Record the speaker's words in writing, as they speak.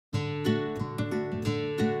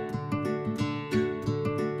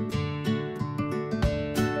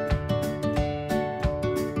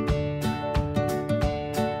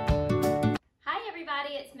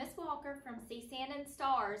and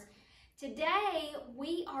Stars. Today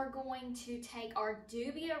we are going to take our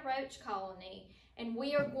Dubia roach colony and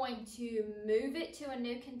we are going to move it to a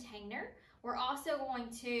new container. We're also going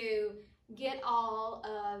to get all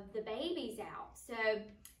of the babies out. So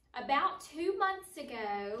about 2 months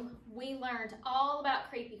ago, we learned all about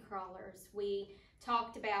creepy crawlers. We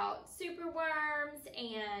talked about superworms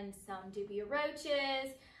and some Dubia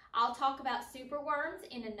roaches. I'll talk about superworms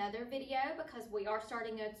in another video because we are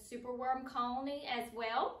starting a superworm colony as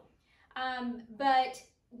well. But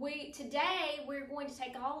today we're going to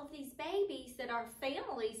take all of these babies that our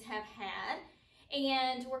families have had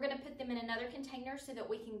and we're going to put them in another container so that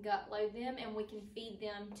we can gut load them and we can feed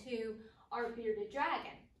them to our bearded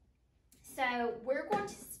dragon. So we're going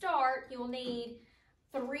to start. You'll need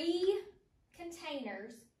 3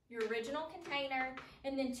 containers, your original container,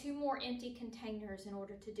 and then 2 more empty containers in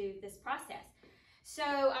order to do this process. So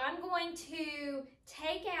I'm going to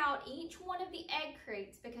take out each one of the egg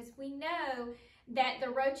crates because we know that the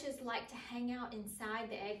roaches like to hang out inside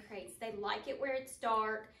the egg crates. They like it where it's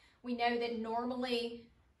dark. We know that normally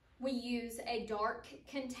we use a dark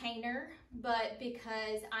container, but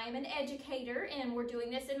because I am an educator and we're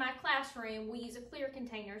doing this in my classroom, we use a clear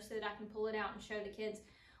container so that I can pull it out and show the kids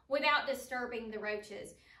without disturbing the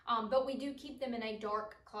roaches. But we do keep them in a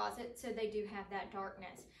dark closet so they do have that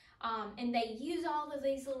darkness. And they use all of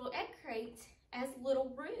these little egg crates as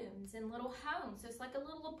little rooms and little homes. So it's like a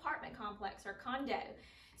little apartment complex or condo.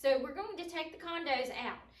 So we're going to take the condos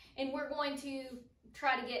out and we're going to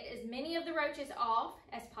try to get as many of the roaches off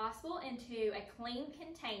as possible into a clean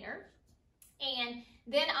container. And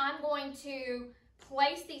then I'm going to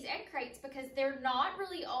place these egg crates because they're not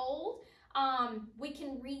really old. We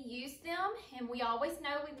can reuse them, and we always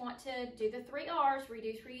know we want to do the 3 R's,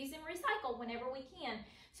 reduce, reuse, and recycle whenever we can.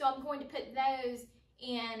 So I'm going to put those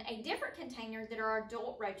in a different container that our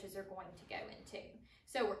adult roaches are going to go into.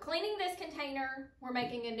 So we're cleaning this container, we're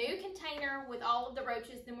making a new container with all of the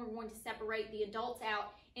roaches, then we're going to separate the adults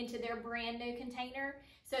out into their brand new container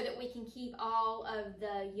so that we can keep all of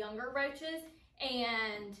the younger roaches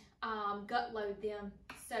and gut load them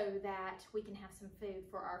so that we can have some food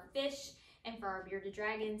for our fish and for our bearded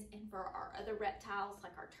dragons and for our other reptiles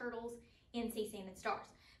like our turtles and sea sand and stars.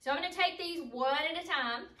 So I'm going to take these one at a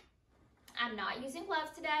time. I'm not using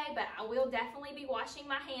gloves today, but I will definitely be washing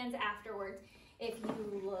my hands afterwards. If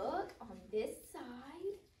you look on this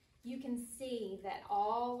side, you can see that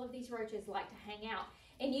all of these roaches like to hang out.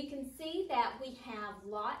 And you can see that we have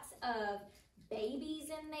lots of babies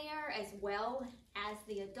in there as well as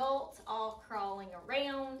the adults all crawling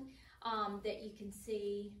around that you can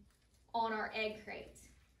see on our egg crates.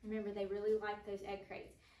 Remember, they really like those egg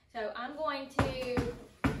crates. So I'm going to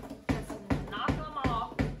just knock them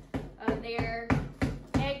off of their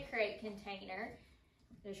egg crate container.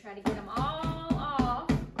 Just try to get them all off.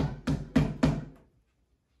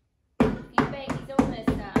 A few babies on this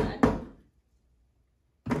side.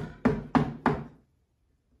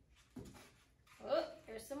 Oh,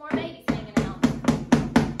 there's some more babies hanging out.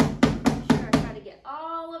 Make sure I try to get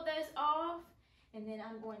all of those off. And then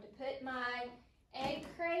I'm going to put my egg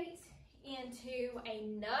crates into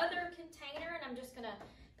another container, and I'm just going to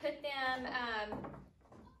put them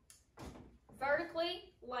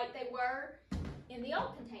vertically like they were in the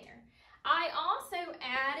old container. I also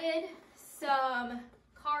added some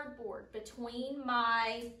cardboard between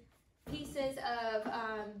my pieces of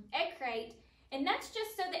egg crate, and that's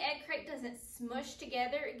just so the egg crate doesn't smush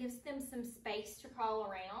together. It gives them some space to crawl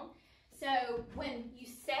around. So when you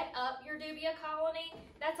set up your Dubia colony,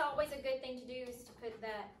 that's always a good thing to do, is to put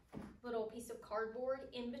that little piece of cardboard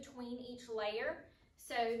in between each layer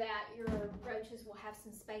so that your roaches will have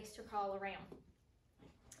some space to crawl around.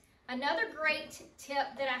 Another great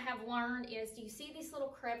tip that I have learned is, do you see these little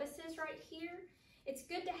crevices right here? It's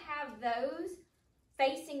good to have those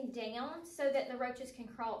facing down so that the roaches can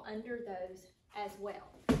crawl under those as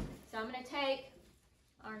well. So I'm going to take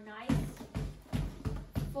our nice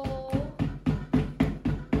full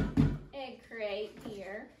egg crate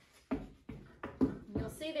here. You'll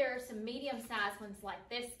see there are some medium-sized ones like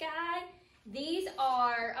this guy. These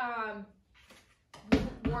are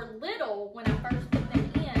were little when I first put them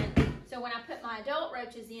in. So when I put my adult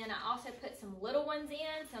roaches in, I also put some little ones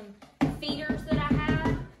in, some feeders that I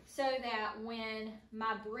have, so that when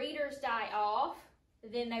my breeders die off,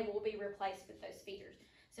 then they will be replaced with those feeders.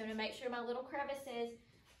 So I'm going to make sure my little crevices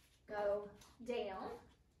go down.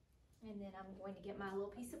 And then I'm going to get my little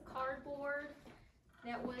piece of cardboard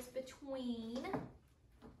that was between.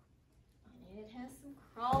 And it has some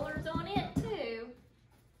crawlers on it too.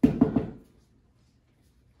 I'm going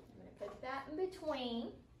to put that in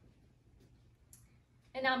between.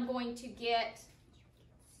 And I'm going to get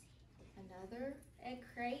another egg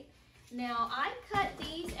crate. Now I cut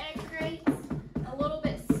these egg crates a little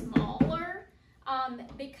bit smaller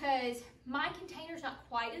because my container's not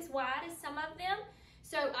quite as wide as some of them.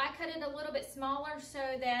 So I cut it a little bit smaller so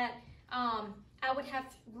that I would have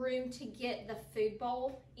room to get the food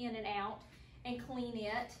bowl in and out and clean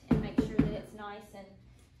it and make sure that it's nice and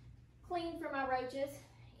clean for my roaches.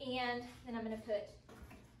 And then I'm going to put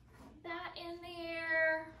that in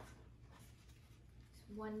there.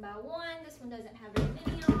 Just one by one. This one doesn't have very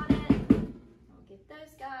many on it. I'll get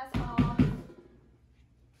those guys off.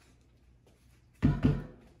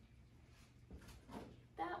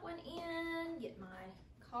 That one in. Get my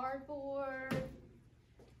cardboard.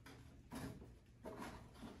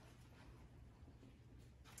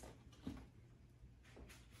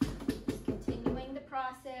 Just continuing the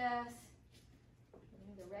process.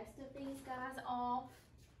 Getting the rest of these guys off.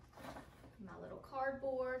 My little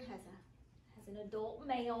cardboard has an adult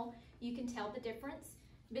male. You can tell the difference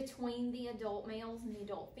between the adult males and the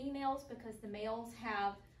adult females because the males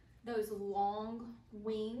have those long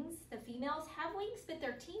wings. The females have wings, but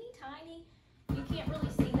they're teeny tiny. You can't really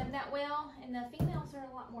see them that well, and the females are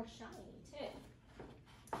a lot more shiny too.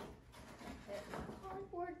 Put my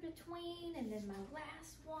cardboard between, and then my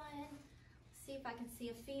last one. Let's see if I can see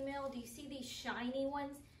a female. Do you see these shiny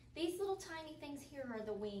ones? These little tiny things here are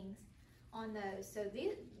the wings on those. So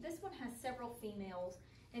this one has several females,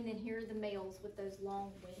 and then here are the males with those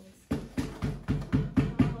long wings.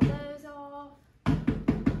 All of those off.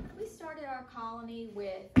 We started our colony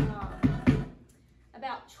with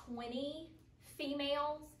about 20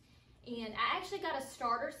 females, and I actually got a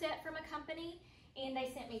starter set from a company, and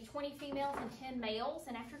they sent me 20 females and 10 males,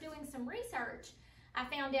 and after doing some research, I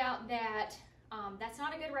found out that that's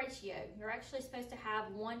not a good ratio. You're actually supposed to have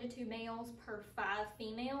 1 to 2 males per 5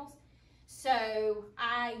 females. So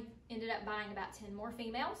I ended up buying about 10 more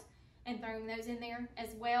females and throwing those in there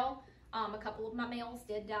as well. A couple of my males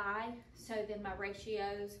did die, so then my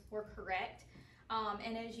ratios were correct.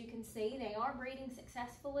 And as you can see, they are breeding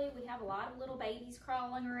successfully. We have a lot of little babies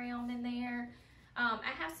crawling around in there.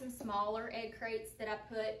 I have some smaller egg crates that I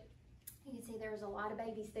put. You can see there's a lot of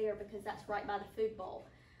babies there because that's right by the food bowl.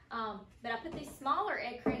 But I put these smaller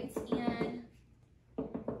egg crates in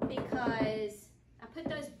because I put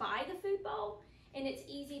those by the food bowl, and it's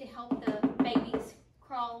easy to help the babies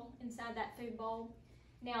crawl inside that food bowl.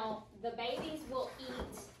 Now, the babies will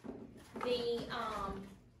eat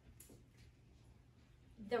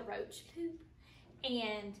the roach poop,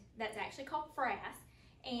 and that's actually called frass.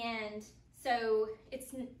 And so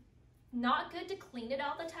it's not good to clean it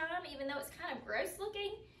all the time, even though it's kind of gross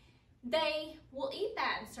looking. They will eat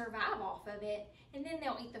that and survive off of it, and then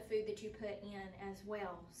they'll eat the food that you put in as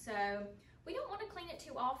well. So we don't want to clean it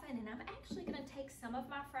too often, and I'm actually going to take some of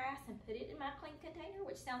my frass and put it in my clean container,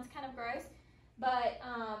 which sounds kind of gross, but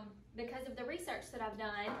because of the research that I've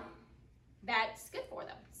done, that's good for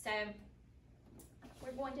them. So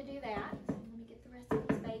we're going to do that. So let me get the rest of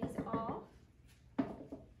these babies off. I'm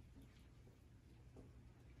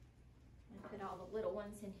going to put all the little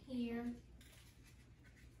ones in here.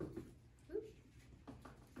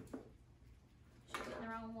 The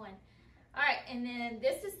wrong one. All right, and then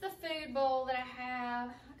this is the food bowl that I have.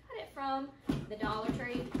 I got it from the Dollar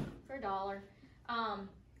Tree for $1.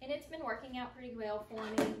 And it's been working out pretty well for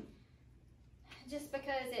me. Just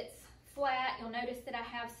because it's flat, you'll notice that I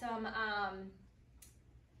have some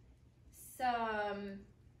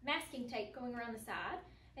masking tape going around the side,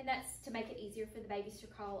 and that's to make it easier for the babies to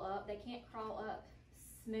crawl up. They can't crawl up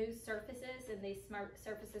smooth surfaces, and these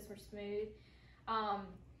surfaces were smooth.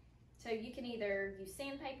 So you can either use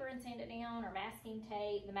sandpaper and sand it down, or masking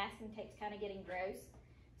tape. The masking tape's kind of getting gross,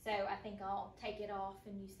 so I think I'll take it off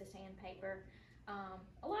and use the sandpaper.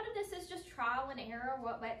 A lot of this is just trial and error,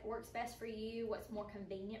 what works best for you, what's more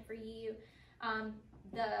convenient for you.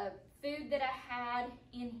 The food that I had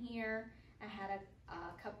in here, I had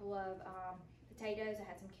a couple of potatoes, I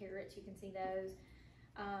had some carrots, you can see those.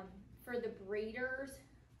 For the breeders,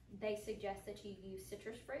 they suggest that you use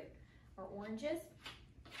citrus fruit or oranges.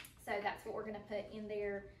 So that's what we're going to put in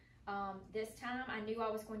there this time. I knew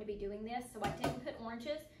I was going to be doing this, so I didn't put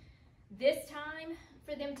oranges this time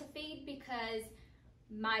for them to feed because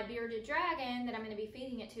my bearded dragon that I'm going to be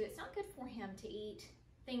feeding it to, it's not good for him to eat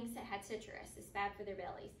things that had citrus. It's bad for their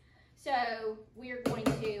bellies. So we're going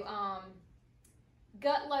to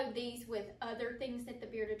gut load these with other things that the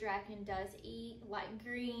bearded dragon does eat, like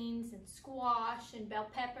greens and squash and bell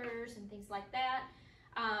peppers and things like that,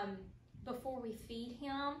 before we feed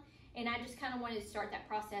him. And I just kind of wanted to start that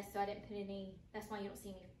process, so I didn't put any, that's why you don't see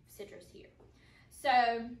any citrus here.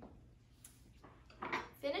 So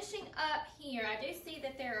finishing up here, I do see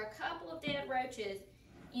that there are a couple of dead roaches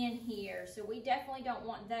in here, so we definitely don't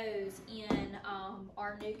want those in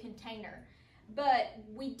our new container. But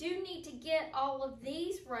we do need to get all of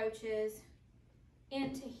these roaches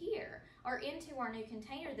into here, or into our new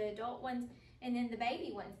container, the adult ones and then the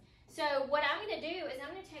baby ones. So what I'm going to do is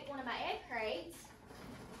I'm going to take one of my egg crates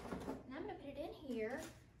and I'm going to put it in here,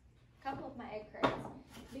 a couple of my egg crates,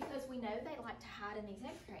 because we know they like to hide in these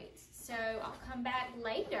egg crates. So I'll come back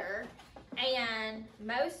later and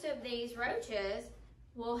most of these roaches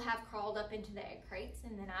will have crawled up into the egg crates,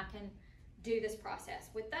 and then I can do this process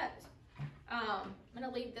with those. I'm going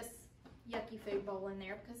to leave this yucky food bowl in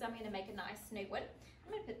there because I'm going to make a nice new one.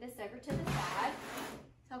 I'm going to put this over to the side,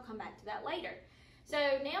 so I'll come back to that later. So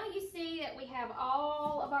now you see that we have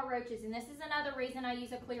all of our roaches, and this is another reason I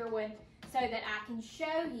use a clear one, so that I can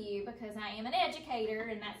show you, because I am an educator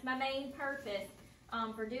and that's my main purpose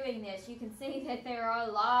for doing this. You can see that there are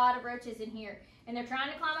a lot of roaches in here, and they're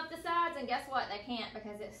trying to climb up the sides, and guess what? They can't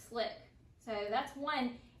because it's slick. So that's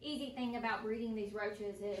one easy thing about breeding these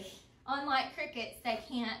roaches is, unlike crickets, they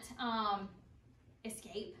can't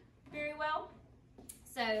escape very well.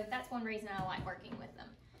 So that's one reason I like working with them.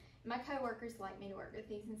 My coworkers like me to work with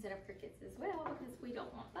these instead of crickets as well, because we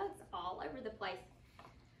don't want bugs all over the place.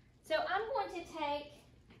 So I'm going to take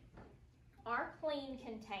our clean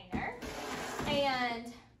container,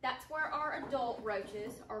 and that's where our adult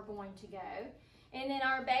roaches are going to go. And then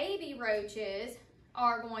our baby roaches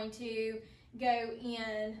are going to go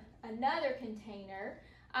in another container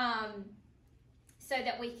so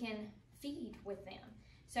that we can feed with them.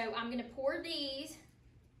 So I'm going to pour these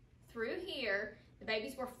through here. The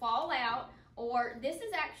babies will fall out, or this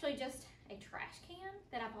is actually just a trash can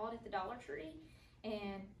that I bought at the Dollar Tree,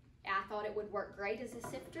 and I thought it would work great as a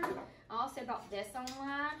sifter. I also bought this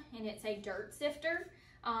online, and it's a dirt sifter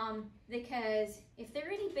because if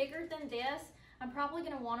they're any bigger than this, I'm probably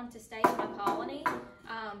going to want them to stay in my colony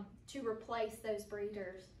to replace those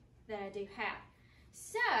breeders that I do have.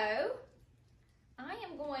 So I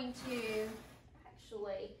am going to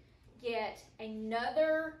actually get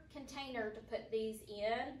another container to put these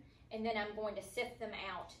in, and then I'm going to sift them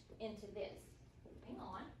out into this. Hang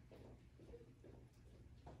on.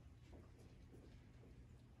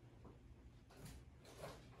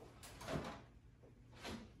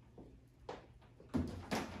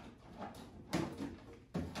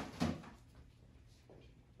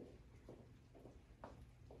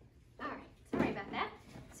 All right, sorry about that.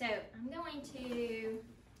 So I'm going to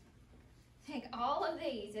take all of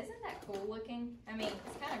these. Isn't that cool looking? I mean,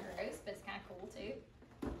 it's kind of gross, but it's kind of cool too.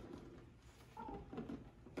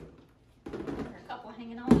 There are a couple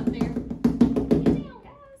hanging on up there. Get down,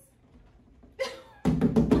 guys.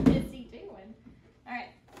 What is he doing? All right,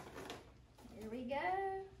 here we go.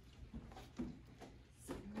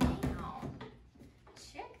 So now,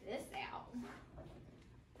 check this out.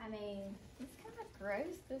 I mean, it's kind of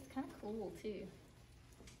gross, but it's kind of cool too.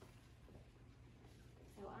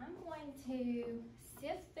 So I'm going to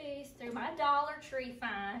sift these through my Dollar Tree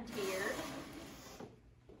find here.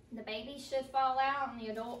 The babies should fall out and the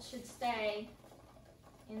adults should stay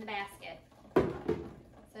in the basket.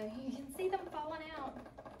 So you can see them falling out.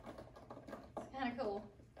 It's kind of cool.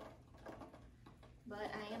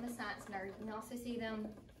 But I am a science nerd. You can also see them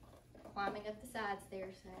climbing up the sides there,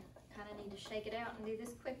 so I kind of need to shake it out and do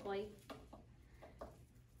this quickly.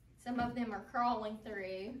 Some of them are crawling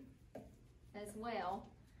through as well.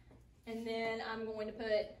 And then I'm going to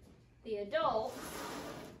put the adult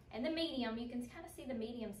and the medium. You can kind of see the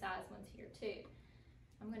medium sized ones here too.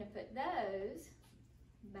 I'm going to put those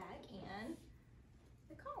back in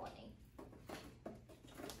the colony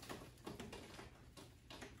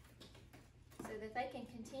so that they can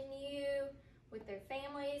continue with their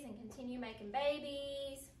families and continue making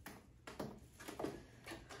babies.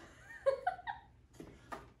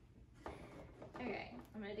 Okay,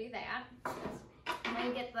 I'm going to do that. I'm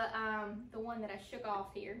going to get the one that I shook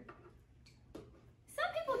off here. Some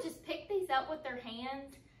people just pick these up with their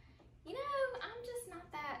hands. You know, I'm just not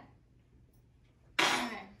that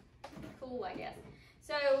cool, I guess.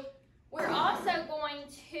 So we're also going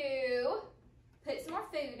to put some more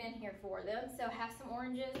food in here for them. So I have some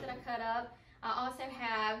oranges that I cut up. I also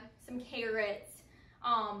have some carrots.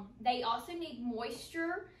 They also need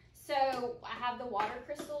moisture. So I have the water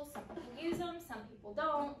crystals. Some people use them, some people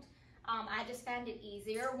don't. I just found it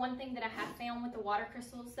easier. One thing that I have found with the water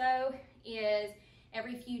crystals though is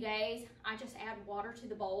every few days I just add water to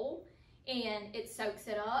the bowl and it soaks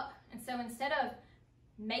it up. And so instead of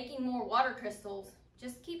making more water crystals,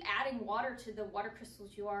 just keep adding water to the water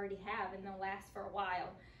crystals you already have and they'll last for a while.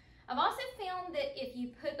 I've also found that if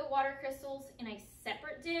you put the water crystals in a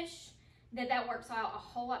separate dish, that works out a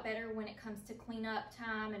whole lot better when it comes to cleanup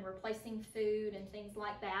time and replacing food and things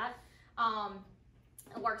like that.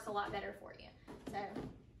 It works a lot better for you. So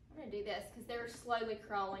I'm gonna do this because they're slowly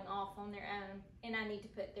crawling off on their own, and I need to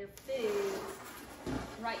put their food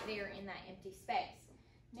right there in that empty space.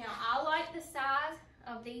 Now, I like the size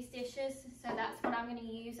of these dishes, so that's what I'm gonna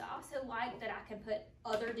use. I also like that I can put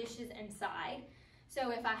other dishes inside. So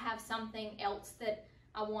if I have something else that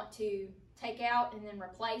I want to take out and then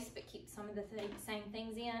replace, but keep some of the same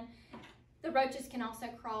things in, the roaches can also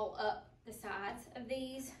crawl up the sides of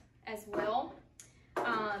these as well.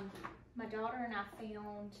 My daughter and I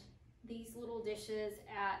found these little dishes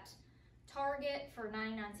at Target for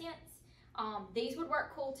 99 cents. These would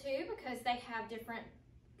work cool too because they have different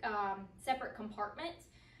separate compartments,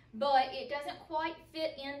 but it doesn't quite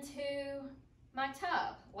fit into my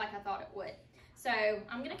tub like I thought it would. So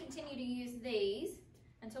I'm going to continue to use these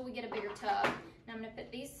until we get a bigger tub. And I'm going to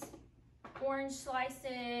put these orange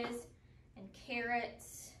slices and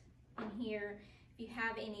carrots in here. If you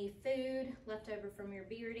have any food left over from your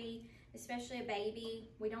beardie, especially a baby,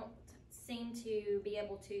 we don't seem to be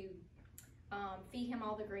able to feed him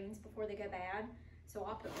all the greens before they go bad. So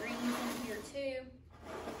I'll put greens in here too.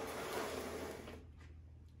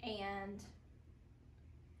 And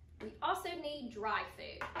we also need dry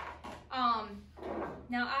food.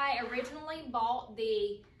 Now I originally bought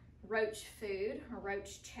the roach food or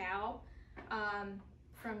roach chow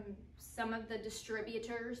from some of the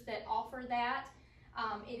distributors that offer that.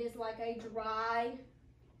 It is like a dry,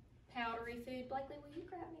 powdery food. Blakely, will you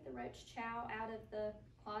grab me the roach chow out of the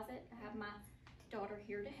closet? I have my daughter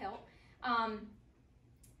here to help.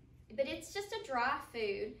 But it's just a dry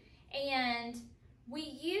food, and we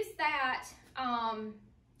use that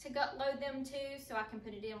to gut load them too, so I can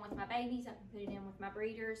put it in with my babies, I can put it in with my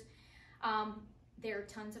breeders. There are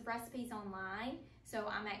tons of recipes online, so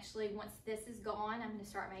I'm actually, once this is gone, I'm going to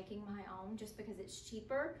start making my own just because it's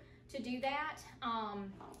cheaper to do that,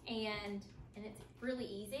 and it's really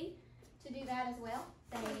easy to do that as well.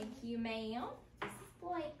 Thank you, ma'am. This is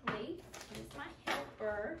Blakely. This is my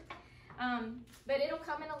helper. But it'll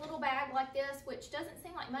come in a little bag like this, which doesn't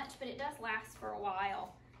seem like much, but it does last for a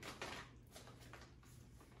while.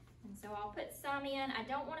 And so I'll put some in. I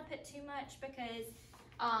don't want to put too much because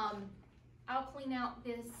I'll clean out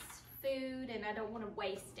this food and I don't want to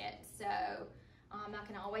waste it. So I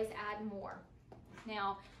can always add more.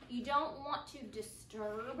 Now, you don't want to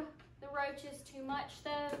disturb the roaches too much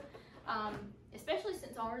though. Especially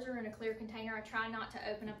since ours are in a clear container, I try not to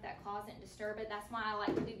open up that closet and disturb it. That's why I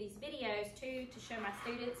like to do these videos too, to show my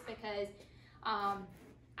students, because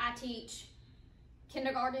I teach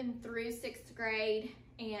kindergarten through 6th grade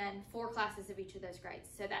and 4 classes of each of those grades.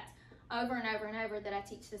 So that's over and over and over that I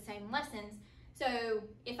teach the same lessons. So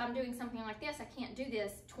if I'm doing something like this, I can't do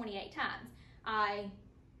this 28 times. I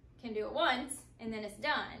can do it once and then it's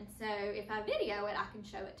done. So if I video it, I can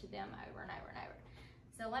show it to them over and over and over.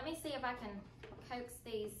 So let me see if I can coax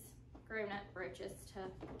these grown-up roaches to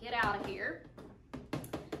get out of here.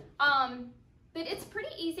 But it's a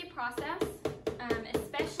pretty easy process,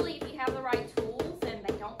 especially if you have the right tools and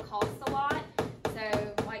they don't cost a lot.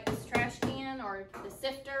 So like this trash can or the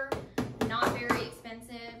sifter, not very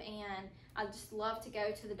expensive, and I just love to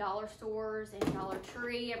go to the dollar stores and Dollar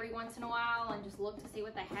Tree every once in a while and just look to see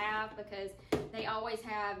what they have, because they always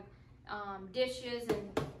have dishes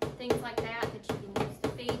and things like that that you can use to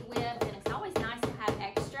feed with, and it's always nice to have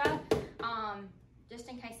extra, just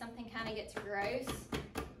in case something kind of gets gross,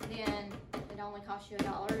 then it only costs you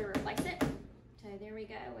 $1 to replace it. So there we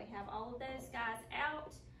go, we have all of those guys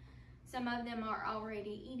out. Some of them are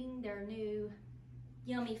already eating their new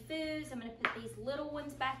yummy foods. I'm going to put these little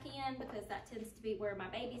ones back in because that tends to be where my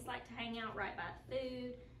babies like to hang out, right by the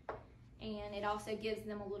food, and it also gives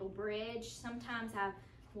them a little bridge. Sometimes I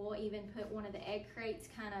will even put one of the egg crates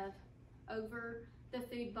kind of over the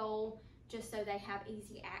food bowl just so they have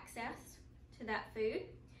easy access to that food.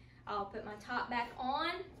 I'll put my top back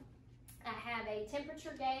on. I have a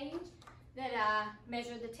temperature gauge that I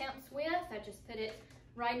measure the temps with. I just put it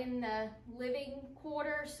right in the living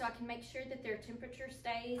quarters so I can make sure that their temperature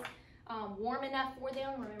stays warm enough for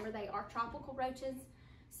them. Remember, they are tropical roaches,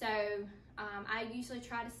 so I usually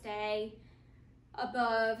try to stay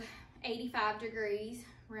above 85 degrees,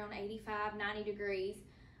 around 85, 90 degrees,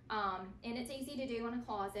 and it's easy to do in a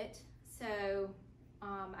closet. So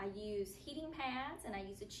I use heating pads and I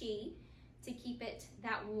use a chi to keep it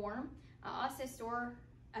that warm. I also store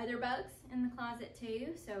other bugs in the closet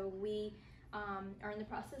too, so we are in the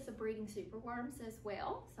process of breeding superworms as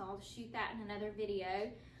well, so I'll shoot that in another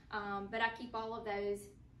video, but I keep all of those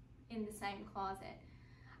in the same closet.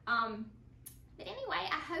 But anyway,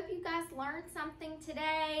 I hope you guys learned something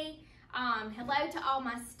today. Hello to all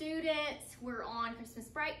my students. We're on Christmas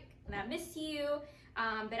break and I miss you.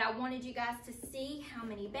 But I wanted you guys to see how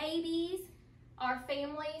many babies our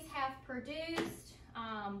families have produced.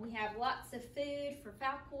 We have lots of food for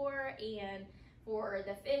Falcor and for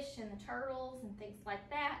the fish and the turtles and things like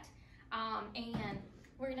that. And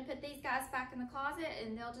we're gonna put these guys back in the closet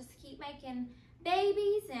and they'll just keep making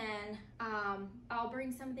babies, and I'll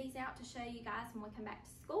bring some of these out to show you guys when we come back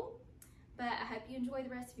to school. But I hope you enjoy the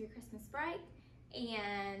rest of your Christmas break,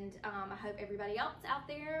 and I hope everybody else out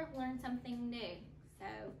there learned something new. So,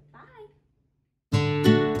 bye.